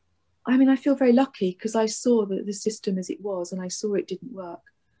I mean, I feel very lucky because I saw the system as it was, and I saw it didn't work.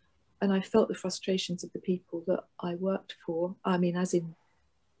 And I felt the frustrations of the people that I worked for, I mean, as in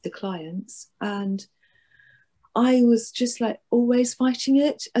the clients. And I was just like always fighting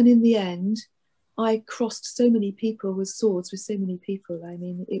it. And in the end, I crossed so many people with swords with so many people. I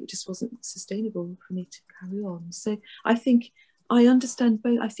mean, it just wasn't sustainable for me to carry on. So I think I understand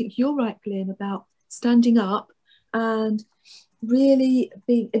both. I think you're right, Glyn, about standing up and really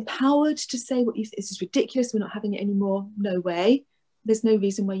being empowered to say what you think. This is ridiculous. We're not having it anymore. No way. There's no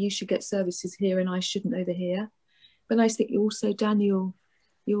reason why you should get services here and I shouldn't over here. But I think also, Daniel,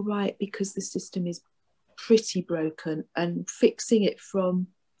 you're right, because the system is pretty broken, and fixing it from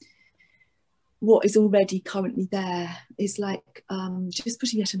what is already currently there is like just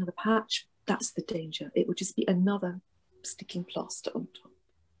putting yet another patch. That's the danger. It would just be another sticking plaster on top.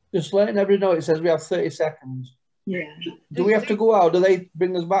 Just letting everybody know, it says we have 30 seconds. Yeah. Do we have to go out? Do they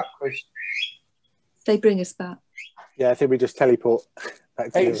bring us back, Chris? They bring us back. Yeah, I think we just teleport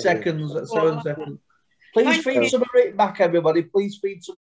back to 8 seconds, 7 seconds. Please feed some of it back, everybody. Please feed some.